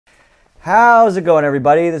How's it going,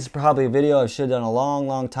 everybody? This is probably a video I should have done a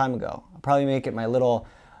long time ago. I'll probably make it my little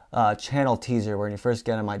channel teaser when you first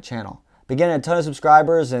get on my channel. Beginning a ton of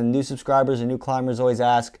subscribers, and new subscribers and new climbers always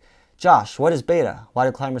ask, Josh, what is beta? Why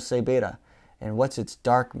do climbers say beta? And what's its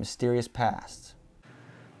dark, mysterious past?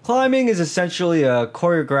 Climbing is essentially a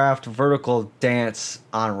choreographed vertical dance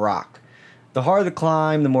on rock. The harder the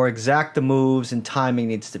climb, the more exact the moves and timing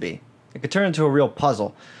needs to be. It could turn into a real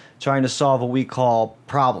puzzle, trying to solve what we call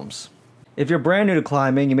problems. If you're brand new to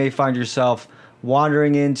climbing, you may find yourself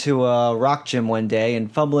wandering into a rock gym one day and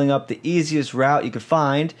fumbling up the easiest route you could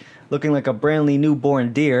find, looking like a brandly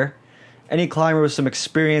newborn deer. Any climber with some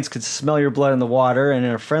experience could smell your blood in the water and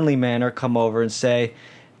in a friendly manner come over and say,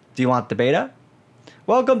 "Do you want the beta?"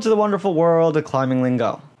 Welcome to the wonderful world of climbing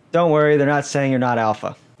lingo. Don't worry, they're not saying you're not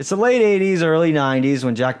alpha. It's the late 80s, early 90s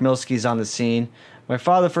when Jack Milski's on the scene. My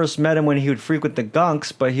father first met him when he would frequent the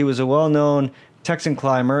Gunks, but he was a well-known Texan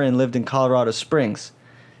climber and lived in Colorado Springs.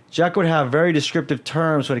 Jack would have very descriptive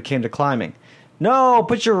terms when it came to climbing. "No,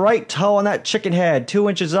 put your right toe on that chicken head, 2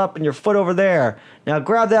 inches up and your foot over there. Now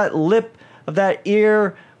grab that lip of that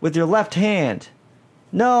ear with your left hand.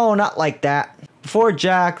 No, not like that." Before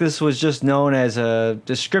Jack, this was just known as a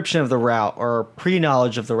description of the route or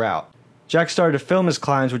pre-knowledge of the route. Jack started to film his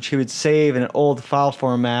climbs, which he would save in an old file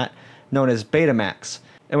format known as Betamax.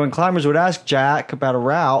 And when climbers would ask Jack about a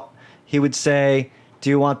route, he would say, "Do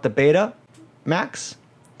you want the beta, Max?"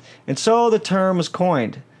 And so the term was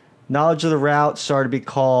coined. Knowledge of the route started to be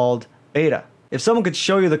called beta. If someone could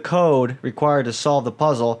show you the code required to solve the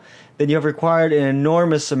puzzle, then you have required an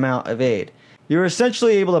enormous amount of aid. You're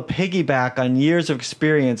essentially able to piggyback on years of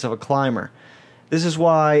experience of a climber. This is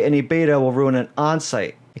why any beta will ruin an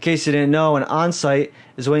on-site. In case you didn't know, an on-site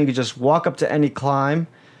is when you can just walk up to any climb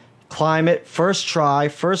it, first try,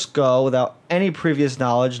 first go, without any previous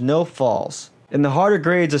knowledge, no falls. In the harder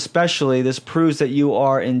grades especially, this proves that you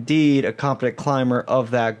are indeed a competent climber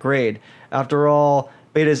of that grade. After all,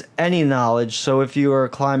 beta is any knowledge, so if you are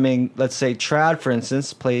climbing, let's say trad for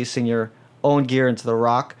instance, placing your own gear into the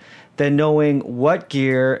rock, then knowing what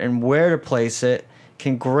gear and where to place it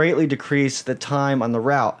can greatly decrease the time on the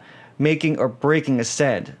route, making or breaking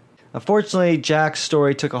ascent. Unfortunately, Jack's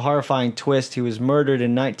story took a horrifying twist. He was murdered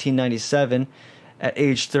in 1997 at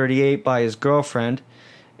age 38 by his girlfriend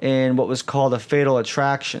in what was called a fatal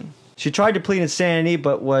attraction. She tried to plead insanity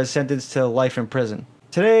but was sentenced to life in prison.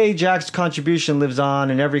 Today, Jack's contribution lives on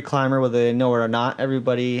in every climber, whether they know it or not.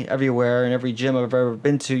 Everybody, everywhere, in every gym I've ever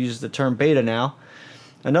been to uses the term beta now.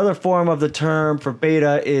 Another form of the term for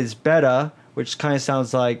beta is beta, which kind of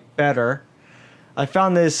sounds like better. I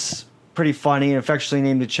found this pretty funny and affectionately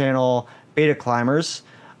named the channel Beta Climbers.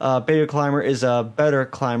 Beta Climber is a better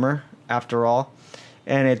climber, after all,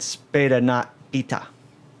 and it's beta, not beta.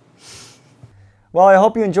 Well, I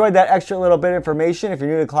hope you enjoyed that extra little bit of information. If you're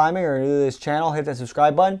new to climbing or new to this channel, hit that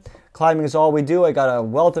subscribe button. Climbing is all we do. I got a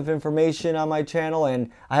wealth of information on my channel, and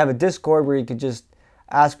I have a Discord where you could just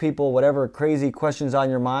ask people whatever crazy questions on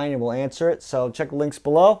your mind and we'll answer it. So check the links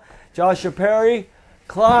below. Joshua Perry,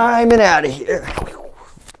 climbing out of here.